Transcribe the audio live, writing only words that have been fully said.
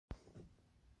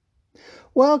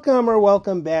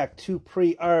Welcome back to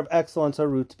Pre-Arb Excellence, a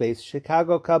roots-based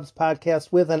Chicago Cubs podcast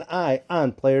with an eye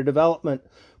on player development.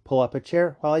 Pull up a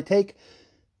chair while I take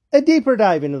a deeper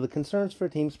dive into the concerns for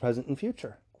teams present and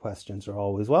future. Questions are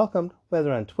always welcomed,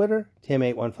 whether on Twitter,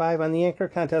 Tim815 on the Anchor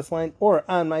contest line, or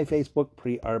on my Facebook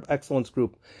Pre-Arb Excellence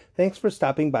group. Thanks for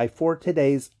stopping by for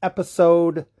today's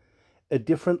episode. A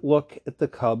different look at the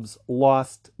Cubs'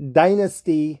 lost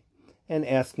dynasty, and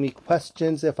ask me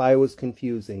questions if I was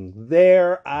confusing.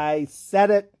 There, I said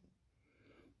it.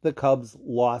 The Cubs'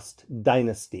 lost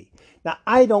dynasty. Now,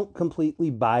 I don't completely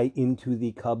buy into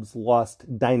the Cubs'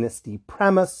 lost dynasty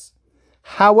premise.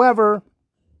 However,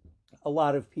 a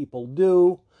lot of people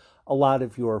do. A lot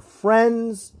of your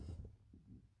friends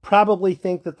probably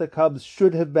think that the Cubs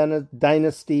should have been a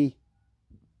dynasty.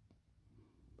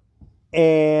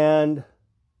 And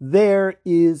there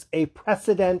is a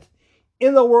precedent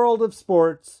in the world of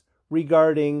sports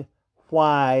regarding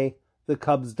why the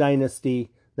Cubs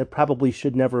dynasty, that probably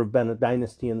should never have been a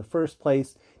dynasty in the first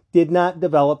place, did not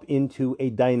develop into a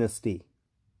dynasty.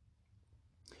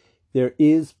 There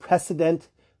is precedent.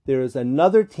 There is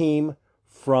another team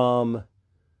from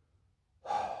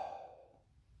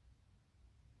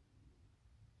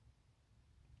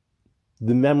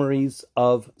the memories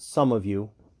of some of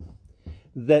you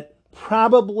that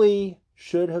probably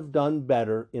should have done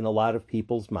better in a lot of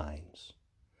people's minds,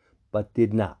 but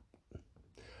did not.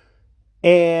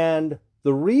 And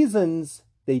the reasons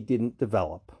they didn't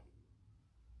develop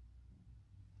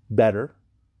better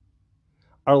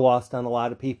are lost on a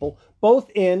lot of people,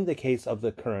 both in the case of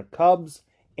the current Cubs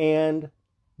and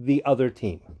the other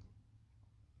team.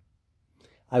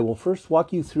 I will first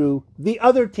walk you through the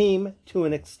other team to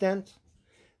an extent,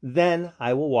 then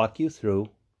I will walk you through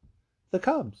the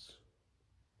Cubs.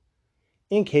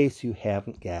 In case you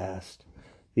haven't guessed,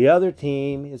 the other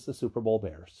team is the Super Bowl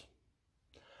Bears.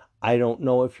 I don't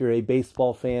know if you're a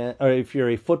baseball fan or if you're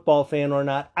a football fan or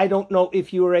not. I don't know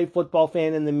if you were a football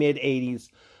fan in the mid-'80s,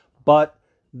 but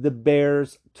the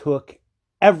Bears took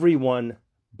everyone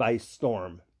by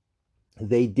storm.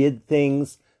 They did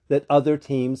things that other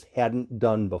teams hadn't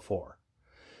done before.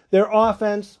 Their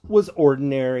offense was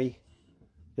ordinary.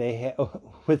 They had,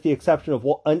 with the exception of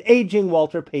an aging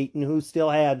Walter Payton who still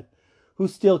had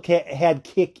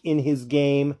kick in his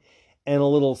game and a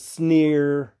little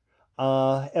sneer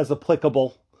as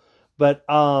applicable. But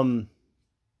the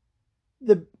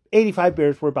 85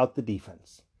 Bears were about the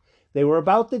defense. They were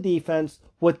about the defense.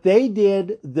 What they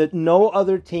did that no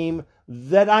other team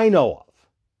that I know of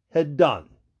had done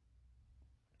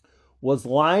was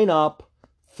line up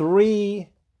 3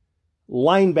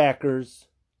 linebackers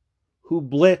who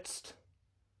blitzed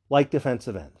like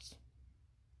defensive ends.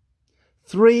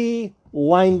 3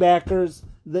 linebackers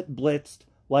that blitzed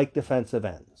like defensive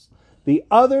ends. The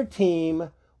other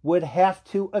team would have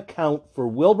to account for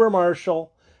Wilber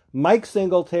Marshall, Mike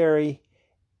Singletary,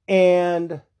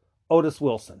 and Otis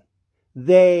Wilson.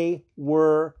 They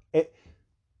were...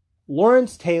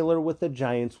 Lawrence Taylor with the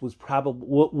Giants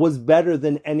was better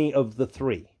than any of the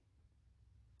 3.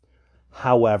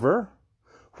 However,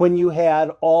 when you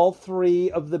had all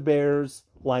 3 of the Bears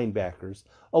linebackers,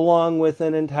 along with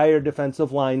an entire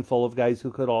defensive line full of guys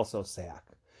who could also sack,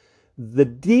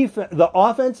 the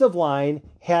offensive line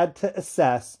had to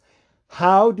assess,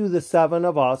 how do the 7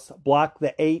 of us block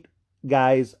the 8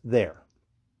 guys there?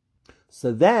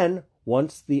 So then,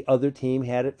 once the other team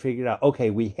had it figured out, okay,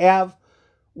 we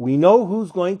know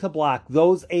who's going to block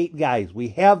those 8 guys. We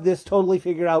have this totally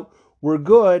figured out. We're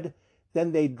good.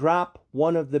 Then they drop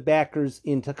one of the backers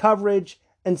into coverage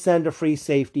and send a free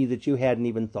safety that you hadn't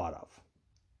even thought of.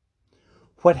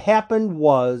 What happened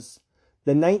was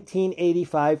the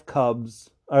 1985 Cubs,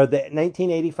 or the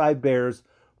 1985 Bears,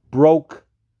 broke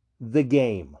the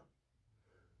game.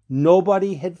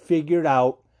 Nobody had figured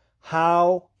out,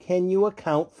 how can you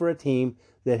account for a team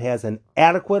that has an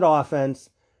adequate offense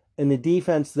and a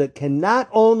defense that can not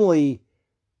only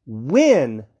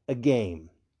win a game,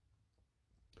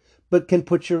 but can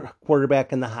put your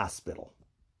quarterback in the hospital.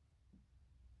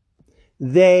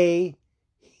 They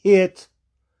hit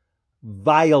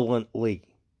violently.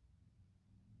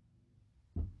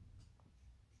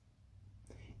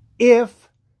 If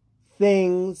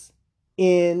things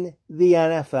in the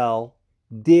NFL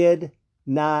did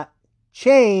not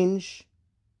change,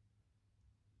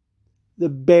 the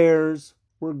Bears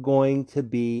were going to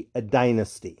be a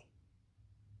dynasty.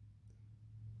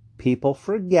 People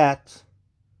forget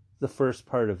the first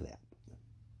part of that.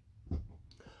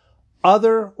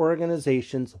 Other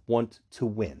organizations want to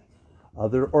win.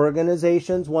 Other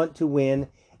organizations want to win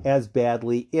as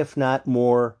badly, if not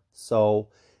more so,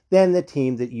 than the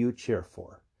team that you cheer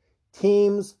for.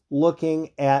 teams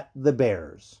looking at the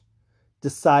Bears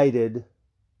decided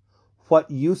what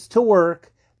used to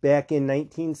work back in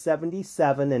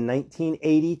 1977 and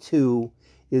 1982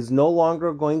 is no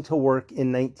longer going to work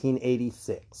in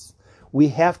 1986. We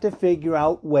have to figure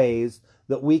out ways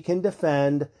that we can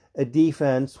defend a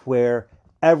defense where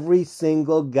every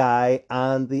single guy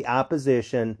on the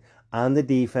opposition on the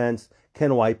defense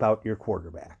can wipe out your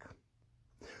quarterback.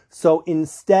 So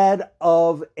instead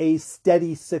of a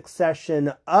steady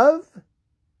succession of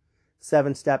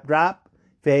 7-step drop,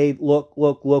 fade,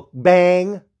 look,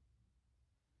 bang,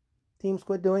 teams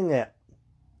quit doing that.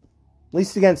 At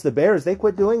least against the Bears, they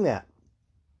quit doing that.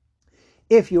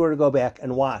 If you were to go back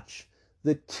and watch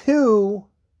the two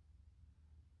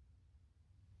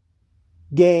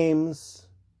games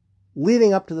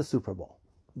leading up to the Super Bowl,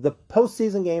 the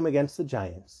postseason game against the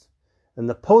Giants and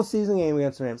the postseason game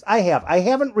against the Rams, I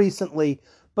haven't recently,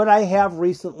 but I have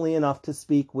recently enough to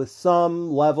speak with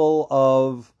some level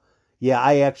of,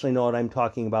 I actually know what I'm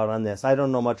talking about on this. I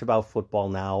don't know much about football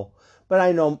now, but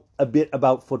I know a bit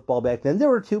about football back then. There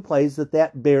were two plays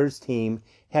that Bears team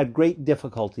had great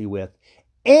difficulty with.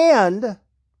 And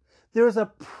there was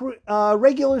a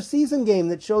regular season game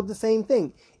that showed the same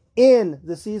thing. In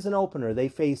the season opener, they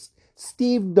faced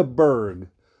Steve DeBerg,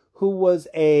 who was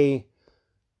he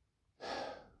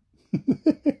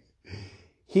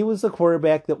was the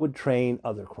quarterback that would train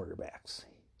other quarterbacks.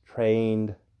 He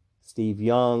trained Steve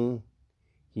Young.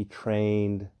 He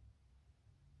trained,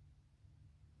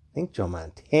 I think, Joe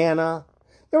Montana.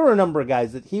 There were a number of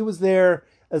guys that he was there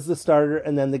as the starter,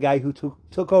 and then the guy who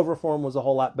took over for him was a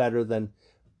whole lot better than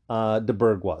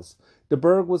DeBerg was.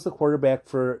 DeBerg was the quarterback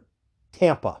for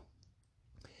Tampa.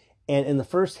 And in the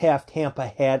first half, Tampa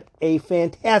had a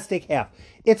fantastic half.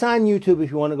 It's on YouTube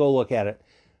if you want to go look at it.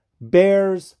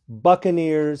 Bears,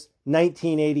 Buccaneers,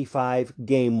 1985,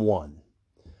 Game 1.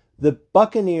 The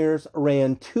Buccaneers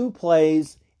ran two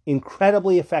plays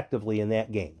incredibly effectively in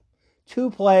that game. Two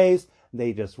plays,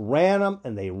 they just ran them,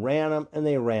 and they ran them, and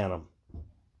they ran them.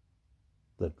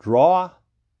 The draw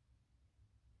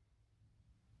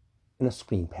and a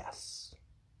screen pass.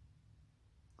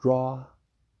 Draw,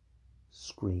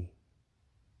 screen.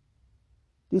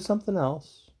 Do something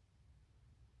else,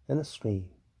 and a screen.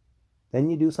 Then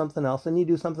you do something else, and you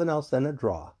do something else, then a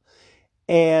draw.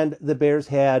 And the Bears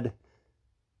had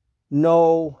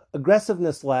no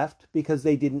aggressiveness left because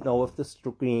they didn't know if the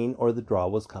screen or the draw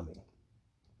was coming.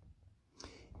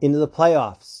 Into the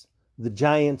playoffs, the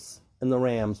Giants and the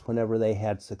Rams, whenever they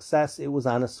had success, it was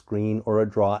on a screen or a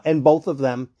draw, and both of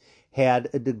them had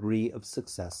a degree of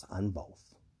success on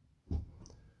both.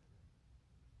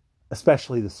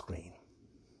 Especially the screen.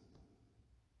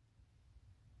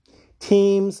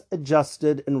 Teams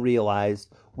adjusted and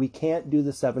realized we can't do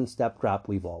the 7-step drop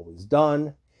we've always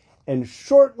done. And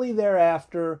shortly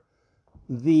thereafter,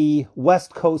 the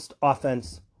West Coast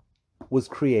offense was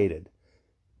created.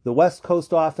 The West Coast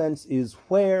offense is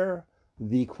where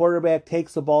the quarterback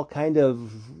takes the ball, kind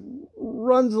of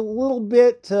runs a little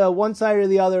bit to one side or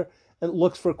the other, and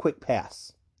looks for a quick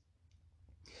pass.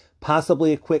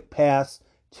 Possibly a quick pass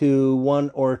to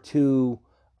one or two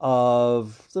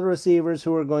of the receivers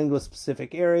who are going to a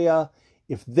specific area.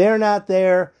 If they're not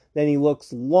there, then he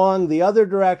looks long the other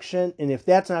direction, and if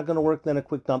that's not going to work, then a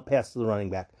quick dump pass to the running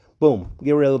back. Boom,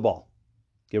 get rid of the ball.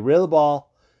 Get rid of the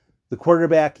ball. The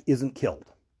quarterback isn't killed.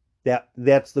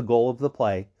 That's the goal of the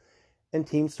play. And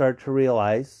teams start to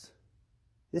realize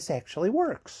this actually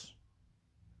works.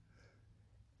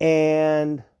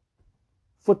 And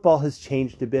football has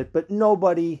changed a bit, but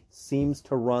nobody seems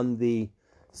to run the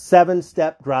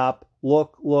 7-step drop,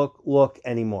 look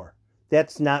anymore.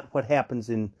 That's not what happens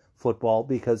in football,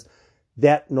 because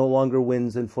that no longer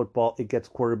wins in football. It gets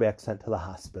quarterback sent to the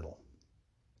hospital.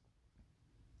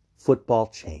 Football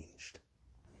changed.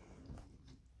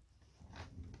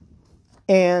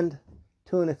 And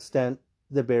to an extent,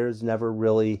 the Bears never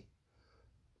really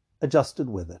adjusted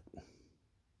with it.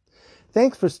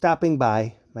 Thanks for stopping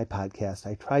by my podcast.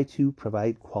 I try to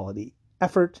provide quality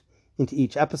effort into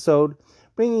each episode,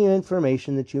 bringing you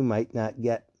information that you might not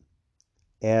get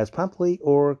as promptly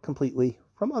or completely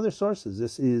from other sources.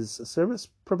 This is a service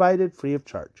provided free of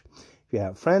charge. If you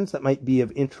have friends that might be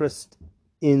of interest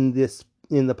in the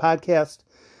podcast,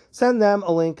 send them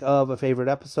a link of a favorite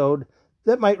episode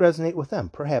that might resonate with them,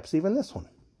 perhaps even this one.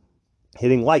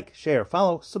 Hitting like, share,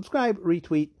 follow, subscribe,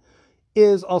 retweet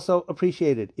is also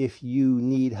appreciated. If you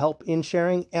need help in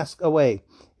sharing, ask away.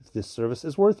 If this service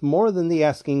is worth more than the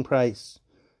asking price,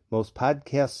 most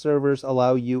podcast servers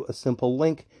allow you a simple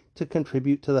link to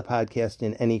contribute to the podcast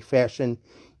in any fashion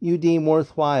you deem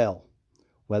worthwhile.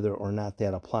 Whether or not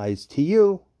that applies to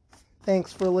you,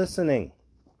 Thanks for listening.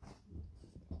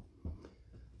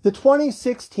 The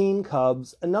 2016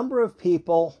 Cubs, a number of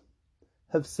people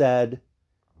have said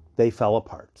they fell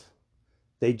apart.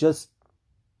 They just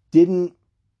didn't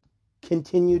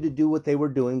continue to do what they were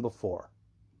doing before.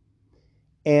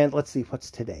 And let's see, what's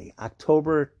today?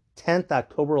 October 10th,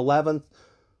 October 11th,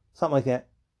 something like that.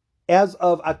 As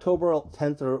of October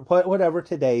 10th or whatever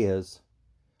today is,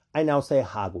 I now say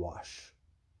hogwash.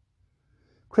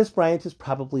 Kris Bryant is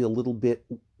probably a little bit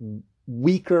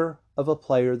weaker of a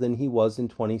player than he was in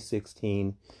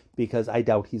 2016 because I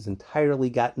doubt he's entirely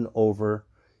gotten over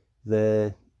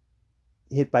the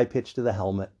hit by pitch to the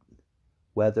helmet,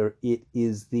 whether it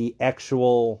is the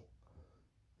actual,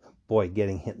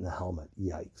 getting hit in the helmet,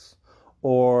 yikes,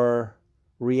 or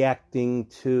reacting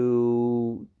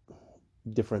to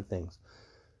different things.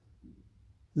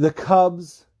 The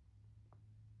Cubs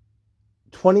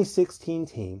 2016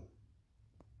 team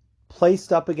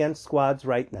placed up against squads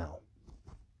right now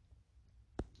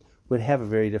would have a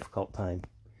very difficult time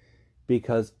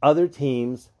because other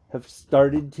teams have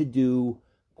started to do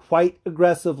quite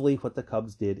aggressively what the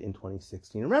Cubs did in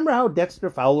 2016. Remember how Dexter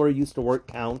Fowler used to work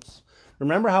counts?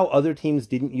 Remember how other teams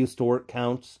didn't used to work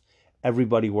counts?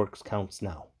 Everybody works counts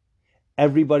now.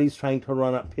 Everybody's trying to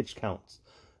run up pitch counts.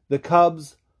 The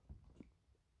Cubs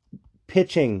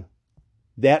pitching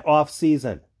that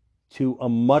offseason to a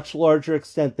much larger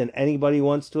extent than anybody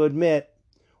wants to admit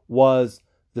was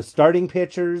the starting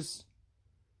pitchers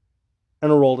and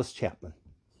Aroldis Chapman.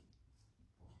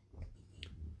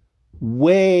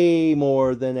 Way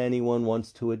more than anyone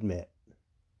wants to admit.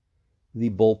 The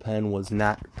bullpen was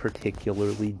not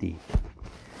particularly deep.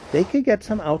 They could get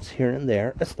some outs here and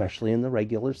there, especially in the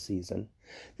regular season.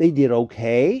 They did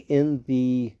okay in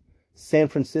the San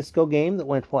Francisco game that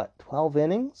went, 12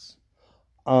 innings?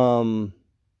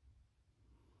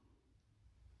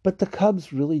 But the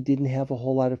Cubs really didn't have a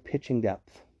whole lot of pitching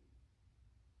depth.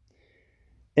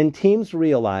 And teams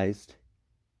realized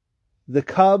the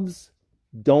Cubs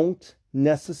don't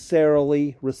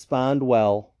necessarily respond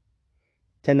well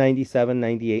to 97,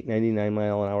 98, 99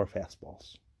 mile an hour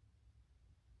fastballs.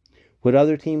 What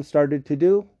other teams started to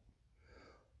do?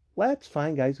 Let's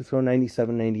find guys who throw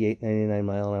 97, 98, 99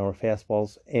 mile an hour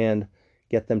fastballs and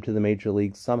get them to the major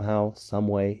leagues somehow, some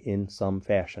way, in some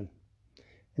fashion.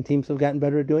 And teams have gotten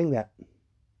better at doing that.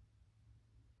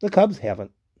 The Cubs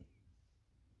haven't.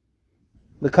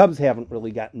 The Cubs haven't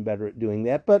really gotten better at doing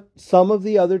that, but some of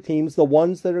the other teams, the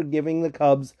ones that are giving the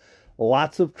Cubs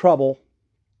lots of trouble,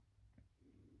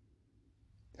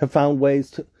 have found ways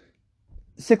to...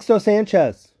 Sixto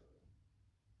Sanchez,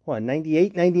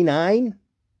 98, 99?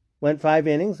 Went 5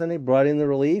 innings, and they brought in the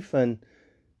relief, and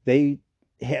they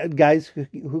had guys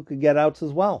who could get outs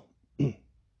as well.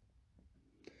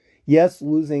 Yes,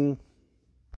 losing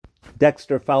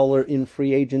Dexter Fowler in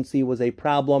free agency was a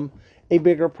problem. A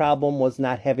bigger problem was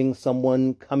not having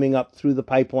someone coming up through the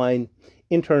pipeline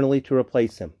internally to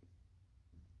replace him.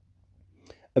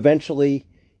 Eventually,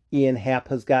 Ian Happ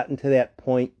has gotten to that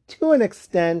point to an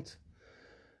extent,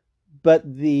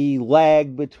 but the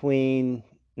lag between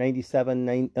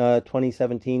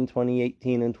 2017,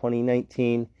 2018, and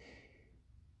 2019,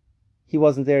 he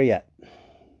wasn't there yet.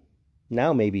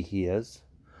 Now maybe he is.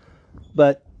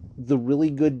 But the really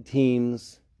good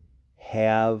teams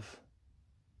have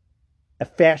a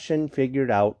fashion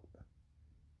figured out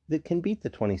that can beat the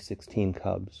 2016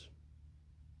 Cubs.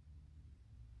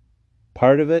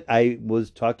 Part of it, I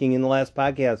was talking in the last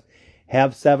podcast,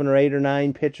 have 7 or 8 or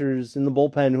 9 pitchers in the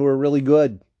bullpen who are really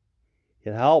good.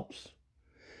 It helps.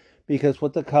 Because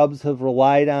what the Cubs have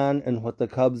relied on and what the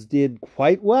Cubs did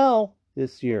quite well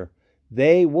this year,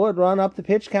 they would run up the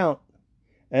pitch count.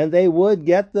 And they would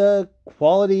get the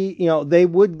quality, they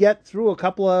would get through a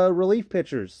couple of relief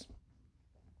pitchers.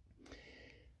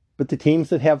 But the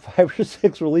teams that have 5 or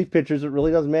 6 relief pitchers, it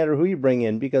really doesn't matter who you bring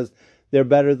in because they're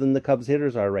better than the Cubs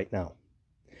hitters are right now.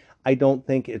 I don't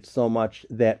think it's so much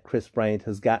that Kris Bryant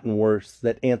has gotten worse,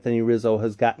 that Anthony Rizzo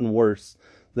has gotten worse,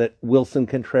 that Wilson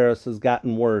Contreras has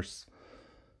gotten worse.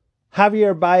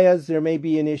 Javier Baez, there may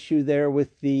be an issue there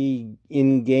with the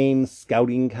in-game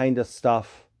scouting kind of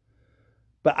stuff.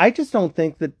 But I just don't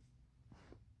think that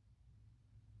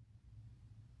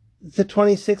the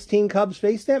 2016 Cubs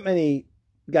faced that many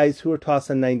guys who are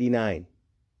tossing 99.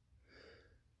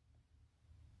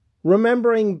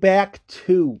 Remembering back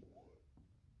to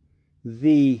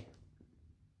the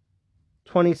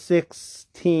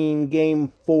 2016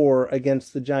 Game 4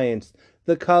 against the Giants,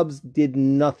 the Cubs did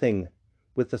nothing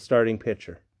with the starting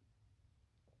pitcher.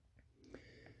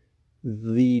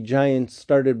 The Giants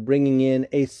started bringing in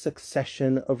a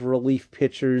succession of relief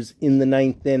pitchers in the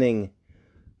 9th inning.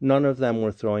 None of them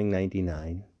were throwing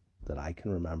 99 that I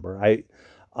can remember. I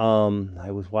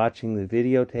was watching the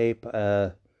videotape.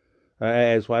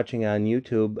 I was watching on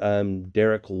YouTube.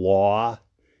 Derek Law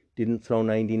didn't throw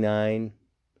 99.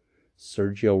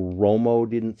 Sergio Romo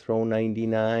didn't throw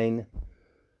 99.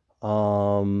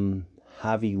 Javi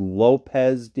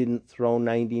Lopez didn't throw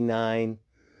 99.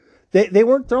 They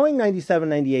weren't throwing 97,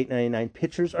 98, 99.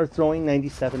 Pitchers are throwing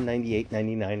 97, 98,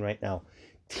 99 right now.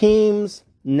 Teams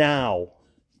now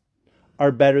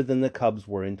are better than the Cubs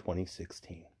were in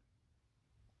 2016.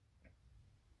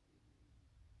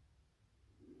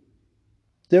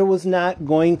 There was not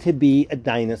going to be a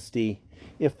dynasty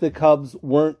if the Cubs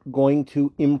weren't going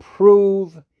to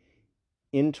improve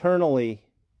internally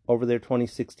over their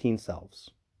 2016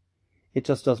 selves. It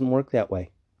just doesn't work that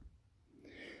way.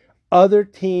 Other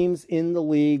teams in the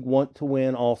league want to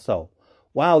win also.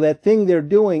 Wow, that thing they're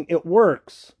doing, it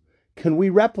works. Can we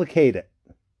replicate it?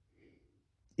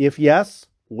 If yes,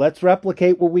 let's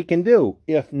replicate what we can do.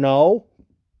 If no,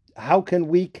 how can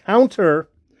we counter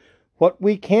what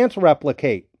we can't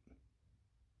replicate?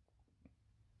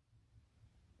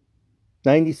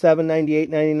 97, 98,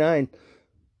 99.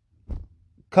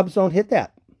 Cubs don't hit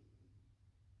that.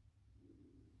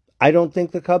 I don't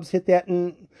think the Cubs hit that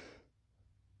in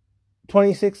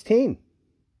 2016.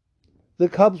 The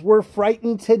Cubs were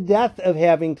frightened to death of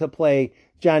having to play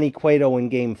Johnny Cueto in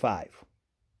Game 5.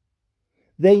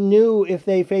 They knew if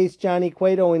they faced Johnny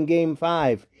Cueto in Game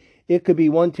 5, it could be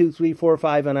 1, 2, 3, 4,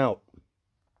 5 and out.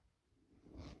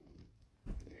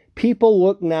 People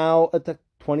look now at the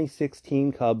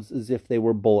 2016 Cubs as if they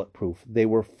were bulletproof. They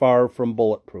were far from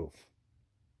bulletproof.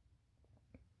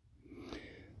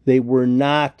 They were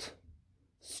not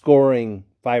scoring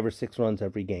 5 or 6 runs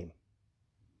every game.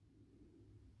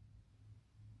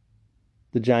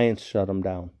 The Giants shut them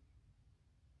down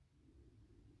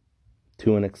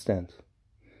to an extent.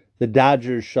 The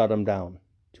Dodgers shut them down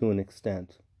to an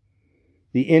extent.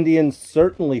 The Indians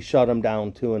certainly shut them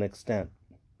down to an extent.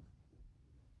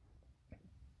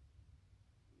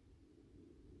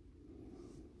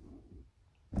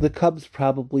 The Cubs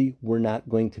probably were not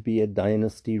going to be a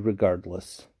dynasty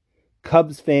regardless.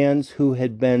 Cubs fans who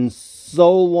had been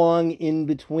so long in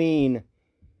between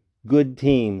good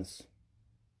teams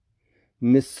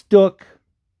mistook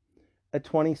a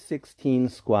 2016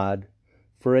 squad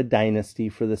for a dynasty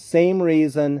for the same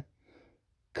reason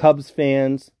Cubs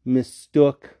fans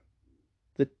mistook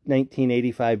the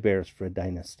 1985 Bears for a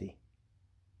dynasty.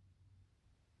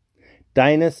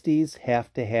 Dynasties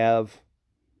have to have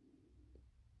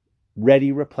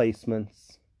ready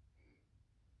replacements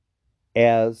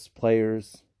as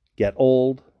players get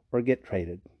old or get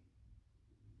traded.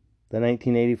 The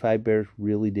 1985 Bears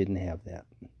really didn't have that.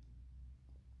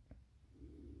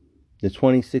 The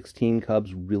 2016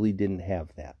 Cubs really didn't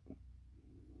have that.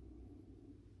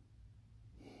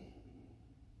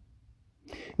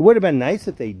 It would have been nice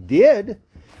if they did.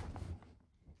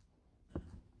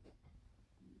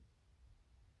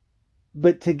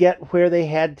 But to get where they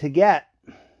had to get,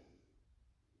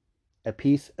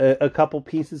 a couple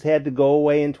pieces had to go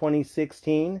away in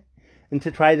 2016, and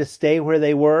to try to stay where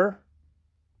they were,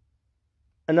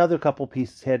 another couple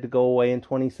pieces had to go away in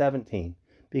 2017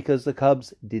 because the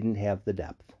Cubs didn't have the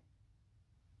depth.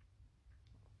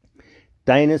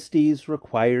 Dynasties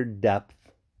required depth.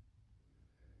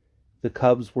 The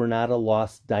Cubs were not a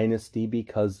lost dynasty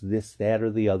because this, that,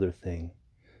 or the other thing.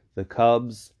 The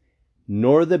Cubs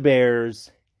nor the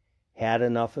Bears had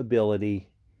enough ability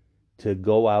to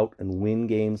go out and win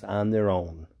games on their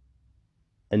own.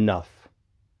 Enough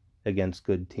against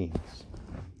good teams.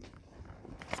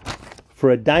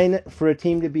 For a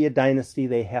team to be a dynasty,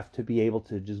 they have to be able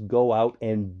to just go out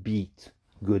and beat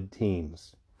good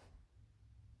teams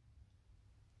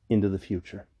into the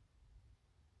future.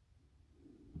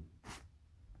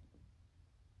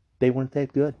 They weren't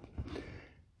that good.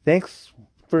 Thanks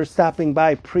for stopping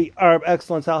by Pre-Arb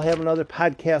Excellence. I'll have another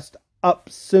podcast up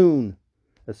soon.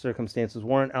 As circumstances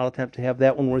warrant, I'll attempt to have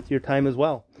that one worth your time as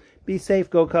well. Be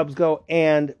safe, go Cubs, go,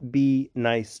 and be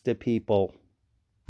nice to people.